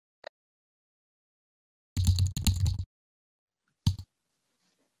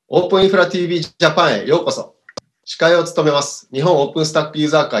オープンインフラ TV ジャパンへようこそ。司会を務めます。日本オープンスタックユー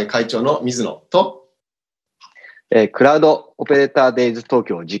ザー会会長の水野と、クラウドオペレーターデイズ東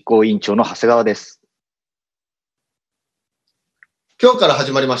京実行委員長の長谷川です。今日から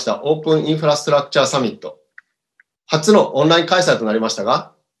始まりましたオープンインフラストラクチャーサミット。初のオンライン開催となりました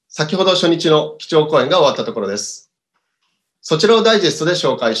が、先ほど初日の基調講演が終わったところです。そちらをダイジェストで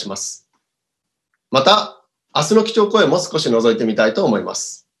紹介します。また、明日の基調講演も少し覗いてみたいと思いま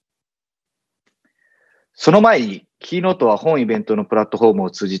す。その前に、キーノートは本イベントのプラットフォーム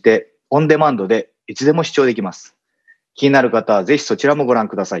を通じて、オンデマンドでいつでも視聴できます。気になる方はぜひそちらもご覧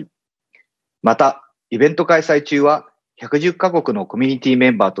ください。また、イベント開催中は110カ国のコミュニティメ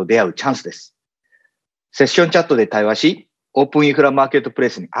ンバーと出会うチャンスです。セッションチャットで対話し、オープンインフラマーケットプレイ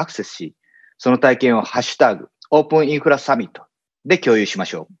スにアクセスし、その体験をハッシュタグ、オープンインフラサミットで共有しま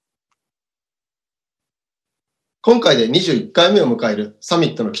しょう。今回で21回目を迎えるサミ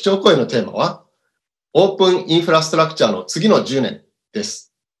ットの基調講演のテーマは、オープンインフラストラクチャーの次の10年で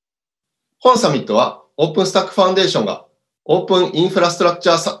す。本サミットは、オープンスタックファウンデーションがオープンインフラストラクチ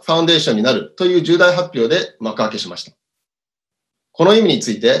ャーファウンデーションになるという重大発表で幕開けしました。この意味につ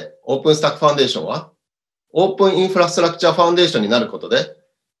いて、オープンスタックファウンデーションは、オープンインフラストラクチャーファウンデーションになることで、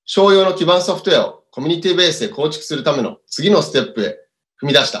商用の基盤ソフトウェアをコミュニティベースで構築するための次のステップへ踏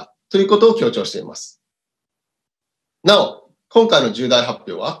み出したということを強調しています。なお、今回の重大発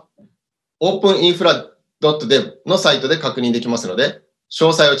表は、OpenInfra.dev のサイトで確認できますので、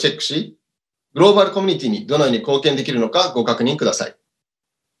詳細をチェックし、グローバルコミュニティにどのように貢献できるのかご確認ください。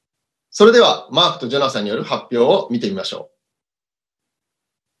それでは、マークとジョナサンによる発表を見てみましょ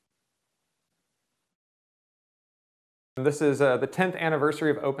う。This is the 10th anniversary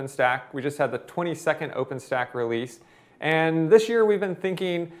of OpenStack. We just had the 22nd OpenStack release. And this year we've been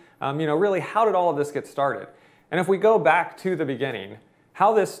thinking, really how did all of this get started? And if we go back to the beginning,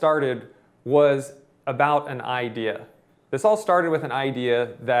 how this started was about an idea. This all started with an idea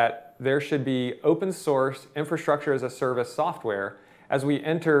that there should be open source infrastructure as a service software as we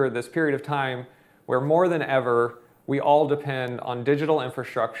enter this period of time where more than ever we all depend on digital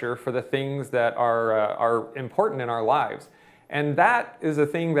infrastructure for the things that are important in our lives. And that is a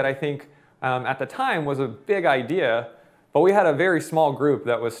thing that I think at the time was a big idea, but we had a very small group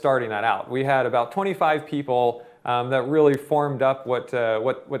that was starting that out. We had about 25 people that really formed up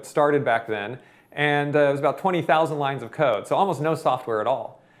what started back then. And it was about 20,000 lines of code, so almost no software at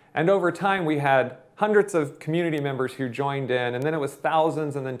all. And over time, we had hundreds of community members who joined in, and then it was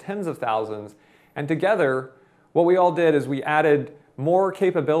thousands and then tens of thousands. And together, what we all did is we added more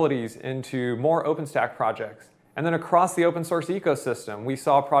capabilities into more OpenStack projects. And then across the open source ecosystem, we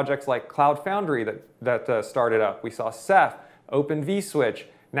saw projects like Cloud Foundry that started up. We saw Ceph, Open vSwitch.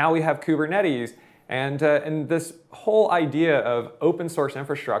 Now we have Kubernetes. And this whole idea of open source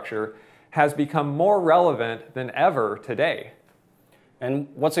infrastructure has become more relevant than ever today. And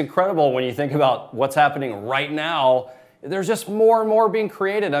what's incredible when you think about what's happening right now, there's just more and more being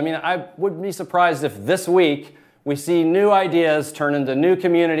created. I mean, I wouldn't be surprised if this week we see new ideas turn into new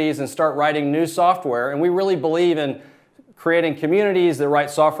communities and start writing new software. And we really believe in creating communities that write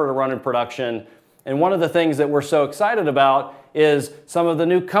software to run in production. And one of the things that we're so excited about is some of the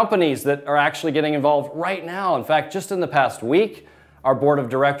new companies that are actually getting involved right now. In fact, just in the past week, our board of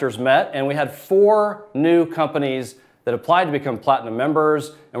directors met and we had 4 new companies that applied to become platinum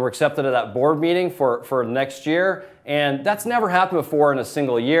members and were accepted at that board meeting for next year. And that's never happened before in a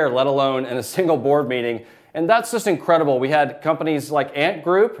single year, let alone in a single board meeting. And that's just incredible. We had companies like Ant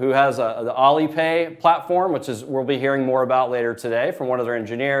Group, who has the Alipay platform, which is we'll be hearing more about later today from one of their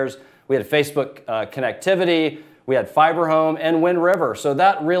engineers. We had Facebook Connectivity, we had FiberHome, and Wind River. So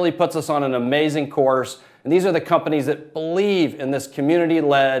that really puts us on an amazing course. And these are the companies that believe in this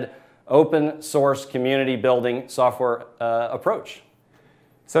community-led, open source community building software approach.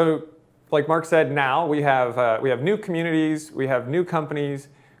 So, like Mark said, now we have new communities, we have new companies,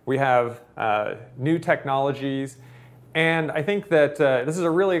 we have new technologies, and I think that this is a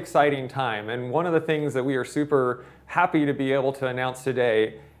really exciting time. And one of the things that we are super happy to be able to announce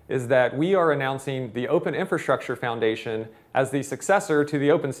today is that we are announcing the Open Infrastructure Foundation as the successor to the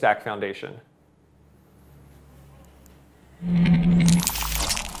OpenStack Foundation.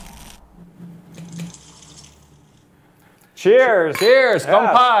 Cheers! Cheers!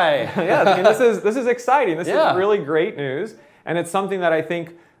 Kanpai! Yeah, I mean, this is exciting. This is really great news, and it's something that I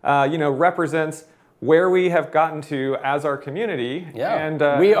think represents where we have gotten to as our community. Yeah, and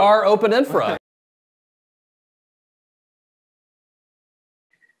we are Open Infra.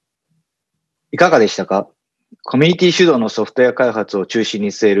 いかがでしたか？コミュニティ主導のソフトウェア開発を中心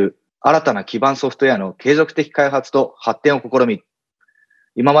に据える新たな基盤ソフトウェアの継続的開発と発展を試み、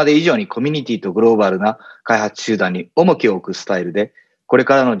今まで以上にコミュニティとグローバルな開発集団に重きを置くスタイルで、これ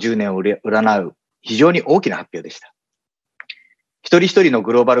からの10年を占う非常に大きな発表でした。一人一人の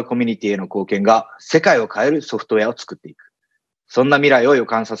グローバルコミュニティへの貢献が世界を変えるソフトウェアを作っていく。そんな未来を予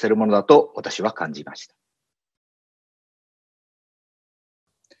感させるものだと私は感じました。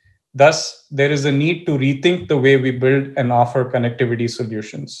Thus, there is a need to rethink the way we build and offer connectivity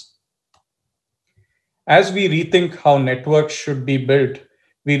solutions. As we rethink how networks should be built,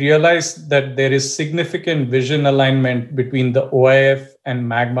 we realize that there is significant vision alignment between the OIF and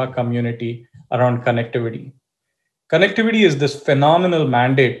Magma community around connectivity. Connectivity is this phenomenal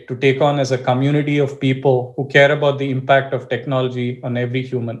mandate to take on as a community of people who care about the impact of technology on every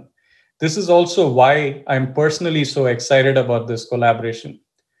human. This is also why I'm personally so excited about this collaboration.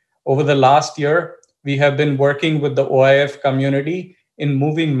 Over the last year, we have been working with the OIF community in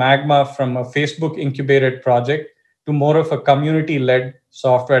moving Magma from a Facebook incubated project to more of a community-led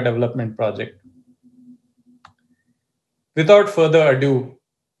software development project. Without further ado,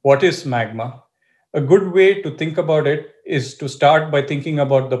 what is Magma? A good way to think about it is to start by thinking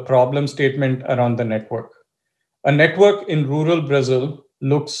about the problem statement around the network. A network in rural Brazil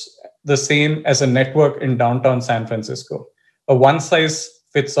looks the same as a network in downtown San Francisco, a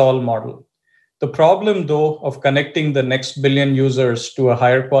one-size-fits-all model. The problem, though, of connecting the next billion users to a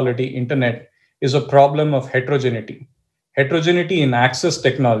higher quality internet is a problem of heterogeneity. Heterogeneity in access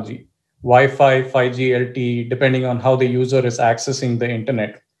technology, Wi-Fi, 5G, LTE, depending on how the user is accessing the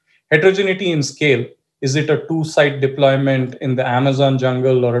internet. Heterogeneity in scale, is it a 2-site deployment in the Amazon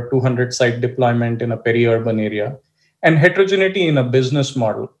jungle or a 200-site deployment in a peri-urban area? And heterogeneity in a business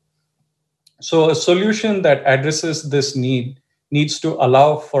model. So a solution that addresses this need needs to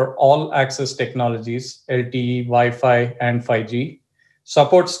allow for all access technologies, LTE, Wi-Fi, and 5G,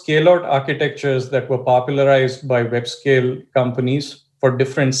 support scale-out architectures that were popularized by web-scale companies for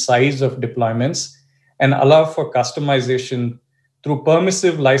different size of deployments, and allow for customization through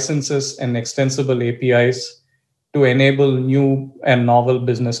permissive licenses and extensible APIs to enable new and novel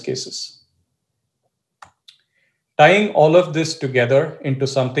business cases. Tying all of this together into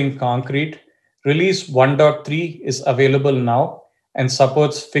something concrete, Release 1.3 is available now and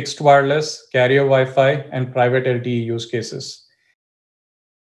supports fixed wireless, carrier Wi-Fi, and private LTE use cases.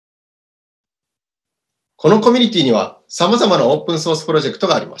 このコミュニティには様々なオープンソースプロジェクト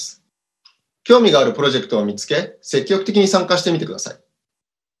があります。興味があるプロジェクトを見つけ、積極的に参加してみてください。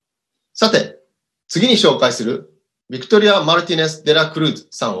さて、次に紹介するビクトリア・マルティネス・デラ・クルーズ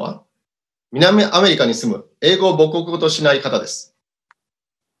さんは、南アメリカに住む英語を母国語としない方です。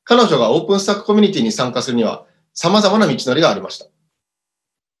彼女がオープンスタックコミュニティに参加するには様々な道のりがありました。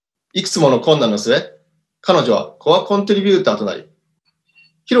いくつもの困難の末、彼女はコアコントリビューターとなり、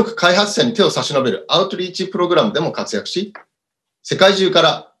広く開発者に手を差し伸べるアウトリーチプログラムでも活躍し、世界中か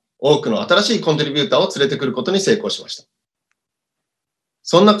ら多くの新しいコントリビューターを連れてくることに成功しました。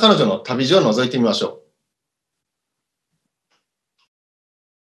そんな彼女の旅路を覗いてみましょう。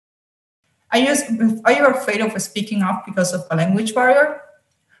Are you afraid of speaking up because of a language barrier?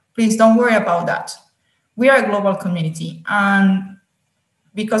 Please don't worry about that. We are a global community, and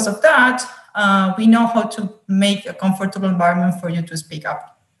because of that, we know how to make a comfortable environment for you to speak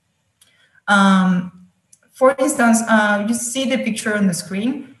up. For instance, you see the picture on the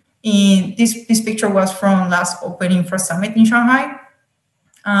screen. This picture was from last OpenInfra Summit in Shanghai.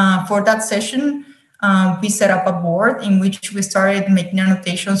 For that session, we set up a board in which we started making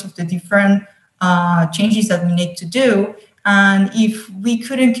annotations of the different changes that we need to do. And if we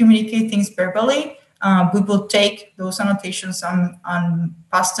couldn't communicate things verbally, we will take those annotations and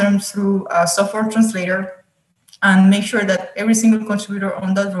pass them through a software translator and make sure that every single contributor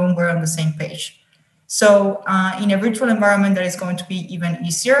on that room were on the same page. So in a virtual environment, that is going to be even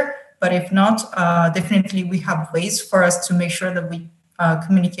easier. But if not, definitely we have ways for us to make sure that we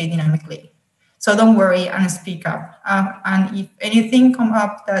communicate dynamically. So don't worry and speak up. And if anything come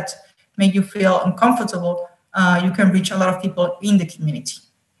up that make you feel uncomfortable, you can reach a lot of people in the community.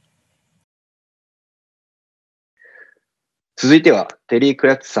 続いてはテリー・ク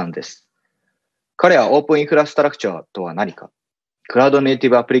ラッツさんです。彼はオープンインフラストラクチャーとは何か、クラウドネイティ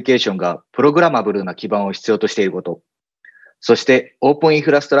ブアプリケーションがプログラマブルな基盤を必要としていること、そしてオープンイン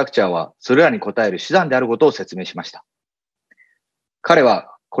フラストラクチャーはそれらに応える手段であることを説明しました。彼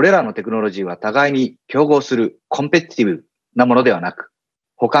はこれらのテクノロジーは互いに競合するコンペティティブなものではなく、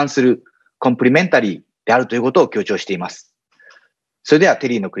補完するコンプリメンタリーであるということを強調しています。それではテ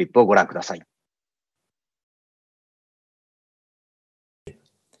リーのクリップをご覧ください。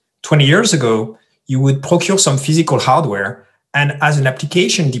20 years ago, you would procure some physical hardware, and as an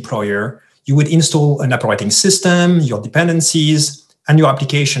application deployer, you would install an operating system, your dependencies, and your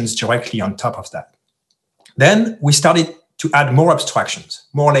applications directly on top of that. Then we started to add more abstractions,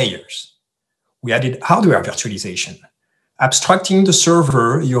 more layers. We added hardware virtualization, abstracting the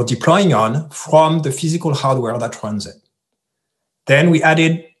server you're deploying on from the physical hardware that runs it. Then we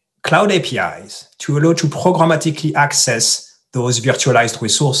added cloud APIs to allow to programmatically access those virtualized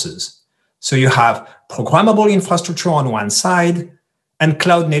resources. So you have programmable infrastructure on one side and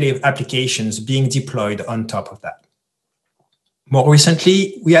cloud-native applications being deployed on top of that. More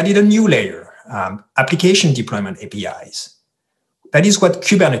recently, we added a new layer, application deployment APIs. That is what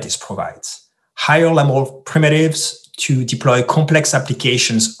Kubernetes provides, higher level primitives to deploy complex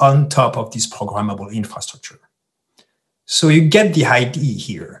applications on top of this programmable infrastructure. So you get the idea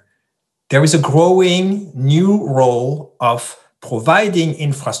here. There is a growing new role of providing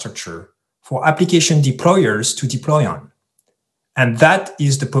infrastructure for application deployers to deploy on. And that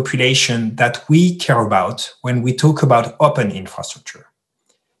is the population that we care about when we talk about open infrastructure.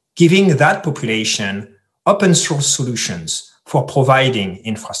 Giving that population open source solutions for providing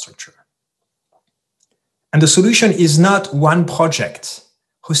infrastructure. And the solution is not one project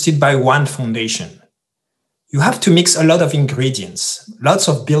hosted by one foundation. You have to mix a lot of ingredients, lots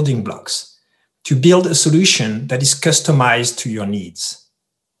of building blocks to build a solution that is customized to your needs.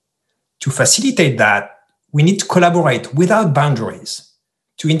 To facilitate that, we need to collaborate without boundaries,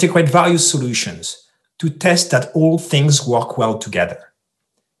 to integrate various solutions, to test that all things work well together.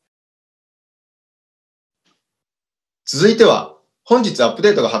 続いては、本日アップ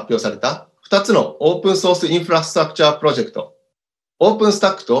デートが発表された2つのオープンソースインフラストラクチャープロジェクト、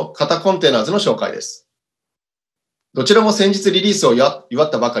OpenStack と型コンテナーズの紹介です。どちらも先日リリースを祝っ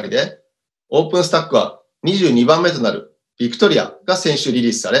たばかりで、OpenStack は22番目となる Victoria が先週リリ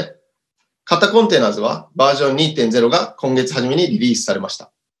ースされ、型コンテナーズはバージョン 2.0 が今月初めにリリースされまし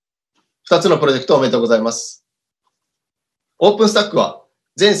た。2つのプロジェクトおめでとうございます。OpenStack は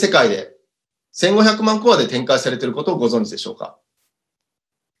全世界で1500万コアで展開されていることをご存知でしょうか。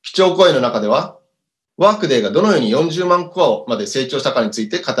基調講演の中では、ワークデーがどのように40万コアまで成長したかについ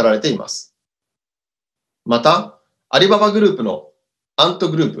て語られています。また、アリババグループのアント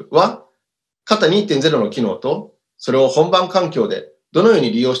グループは、型 2.0 の機能と、それを本番環境でどのよう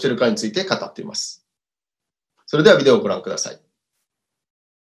に利用しているかについて語っています。それではビデオをご覧ください。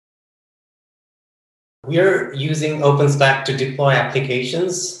We're using OpenStack to deploy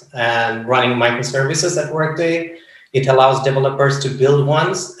applications and running microservices at Workday. It allows developers to build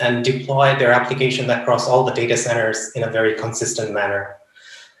ones and deploy their application across all the data centers in a very consistent manner.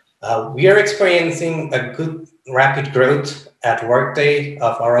 We are experiencing a good rapid growth at Workday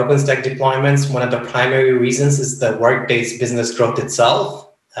of our OpenStack deployments. One of the primary reasons is the Workday's business growth itself.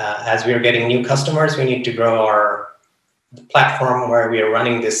 As we are getting new customers, we need to grow our platform where we are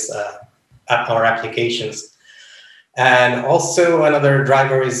running our applications. And also another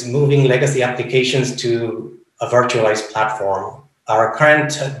driver is moving legacy applications to a virtualized platform. Our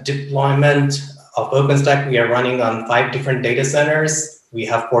current deployment of OpenStack, we are running on 5 different data centers. We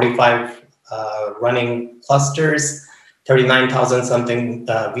have 45 running clusters, 39,000 something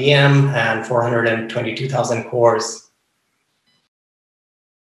VM, and 422,000 cores.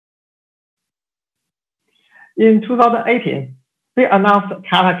 In 2018, we announced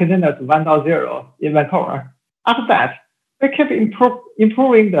Kata Containers 1.0 in Vancouver. After that, we kept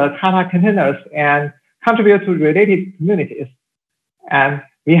improving the Kata containers and contribute to related communities. And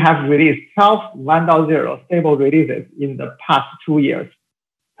we have released 12 1.0 stable releases in the past 2 years.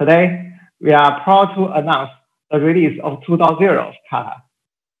 Today, we are proud to announce the release of 2.0 of Kata.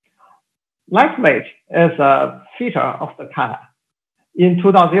 Lightweight is a feature of the Kata. In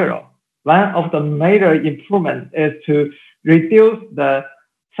 2.0, one of the major improvements is to reduce the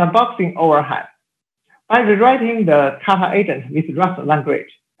sandboxing overhead. By rewriting the Kata agent with Rust language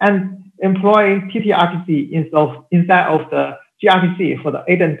and employing TTRPC instead of the gRPC for the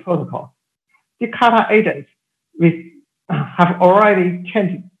agent protocol, the Kata agents have already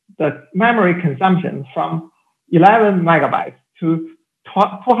changed the memory consumption from 11 megabytes to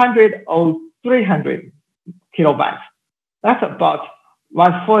 200 or 300 kilobytes. That's about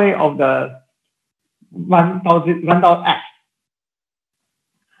 1/40 of the 1.x.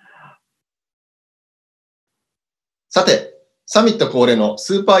 さて、サミット恒例の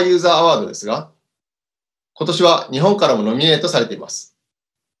スーパーユーザーアワードですが、今年は日本からもノミネートされています。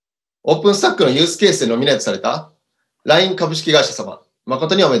OpenStack のユースケースでノミネートされた LINE 株式会社様、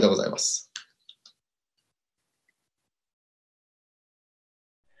誠におめでとうございます。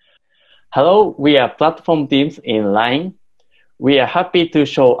Hello, we are platform teams in LINE. We are happy to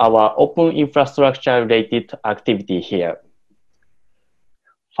show our open infrastructure related activity here.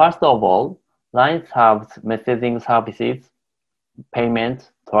 First of all, LINE serves messaging services.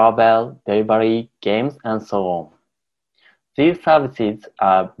 payment, travel, delivery, games, and so on. These services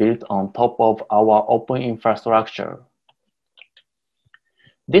are built on top of our open infrastructure.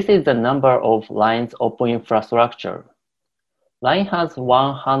 This is the number of LINE's open infrastructure. LINE has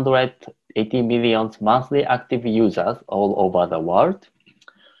 180 million monthly active users all over the world.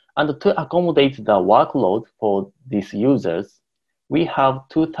 And to accommodate the workload for these users, we have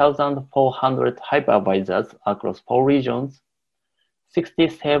 2,400 hypervisors across 4 regions.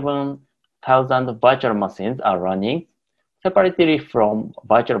 67,000 virtual machines are running. Separately from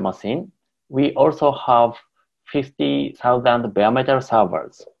virtual machine, we also have 50,000 bare metal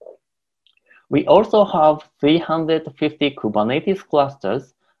servers. We also have 350 Kubernetes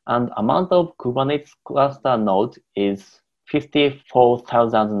clusters, and amount of Kubernetes cluster nodes is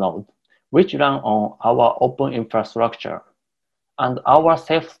 54,000 nodes, which run on our open infrastructure. And our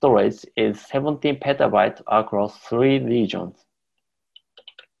self-storage is 17 petabytes across 3 regions.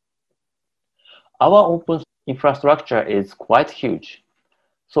 Our open infrastructure is quite huge.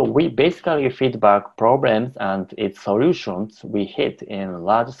 So we basically feedback problems and its solutions we hit in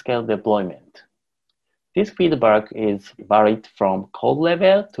large-scale deployment. This feedback is varied from code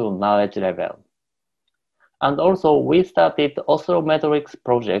level to knowledge level. And also, we started Oslo Metrics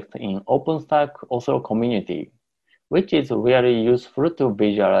project in OpenStack Oslo community, which is really useful to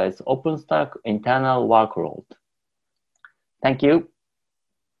visualize OpenStack internal workload. Thank you.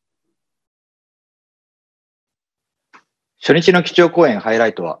 初日の基調講演ハイラ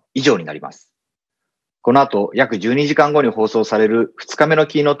イトは以上になります。この後、約12時間後に放送される2日目の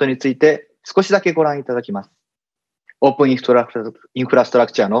キーノートについて少しだけご覧いただきます。オープンインフラストラ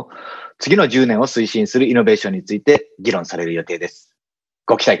クチャーの次の10年を推進するイノベーションについて議論される予定です。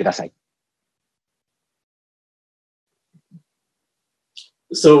ご期待ください。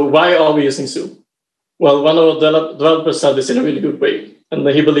So why are we using Zoom? Well, one of the developers said this in a really good way, and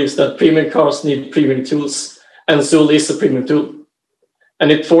he believes that premium cars need premium tools. And Zool is a premium tool.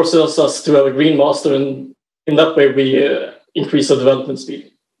 And it forces us to have a green master, and in that way we increase our development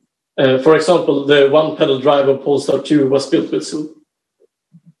speed. For example, the one-pedal drive of Polestar 2 was built with Zool.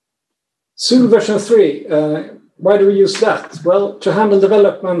 Zool version 3, why do we use that? Well, to handle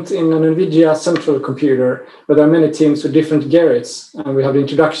development in an NVIDIA central computer, where there are many teams with different garrets, and we have the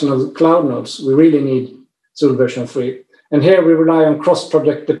introduction of cloud nodes, we really need Zool version 3. And here we rely on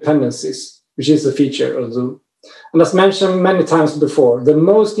cross-project dependencies, which is a feature of Zool. And as mentioned many times before, the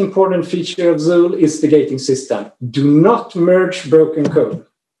most important feature of Zool is the gating system. Do not merge broken code.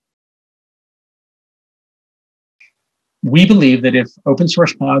 We believe that if open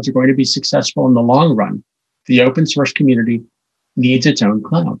source clouds are going to be successful in the long run, the open source community needs its own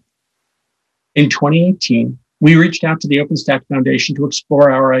cloud. In 2018, we reached out to the OpenStack Foundation to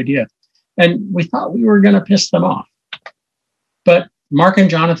explore our idea, and we thought we were going to piss them off. But Mark and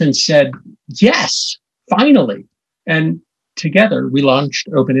Jonathan said, yes, finally. And together we launched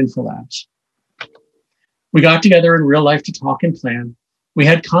OpenInfra Labs. We got together in real life to talk and plan. We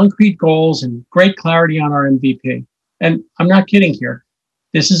had concrete goals and great clarity on our MVP. And I'm not kidding here.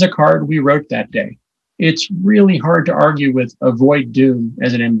 This is a card we wrote that day. It's really hard to argue with avoid doom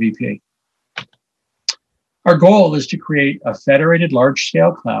as an MVP. Our goal is to create a federated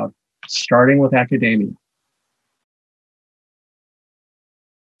large-scale cloud, starting with academia.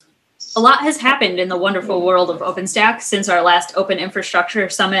 A lot has happened in the wonderful world of OpenStack since our last Open Infrastructure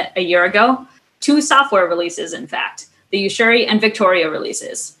Summit a year ago. 2 software releases, in fact, the Ushuri and Victoria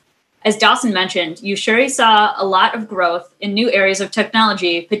releases. As Dawson mentioned, Ushuri saw a lot of growth in new areas of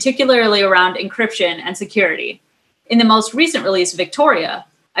technology, particularly around encryption and security. In the most recent release, Victoria,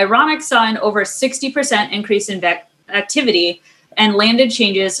 Ironic saw an over 60% increase in activity and landed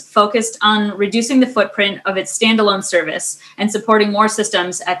changes focused on reducing the footprint of its standalone service and supporting more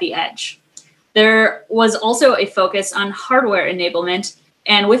systems at the edge. There was also a focus on hardware enablement,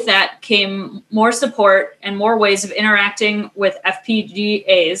 and with that came more support and more ways of interacting with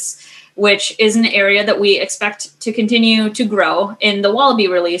FPGAs, which is an area that we expect to continue to grow in the Wallaby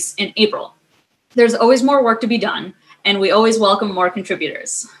release in April. There's always more work to be done, and we always welcome more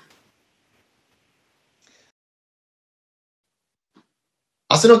contributors.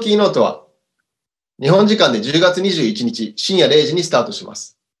 明日のキーノートは、日本時間で10月21日深夜0時にスタートしま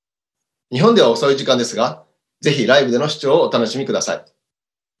す。日本では遅い時間ですが、ぜひライブでの視聴をお楽しみください。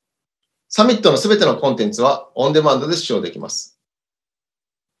サミットのすべてのコンテンツはオンデマンドで視聴できます。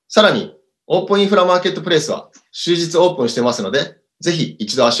さらに、オープンインフラマーケットプレイスは終日オープンしてますので、ぜひ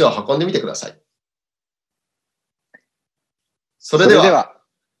一度足を運んでみてください。それでは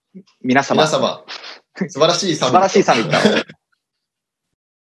皆様、素晴らしいサミット。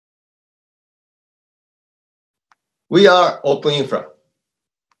We are OpenInfra.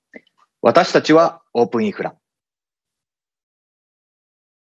 私たちはオープンインフラ。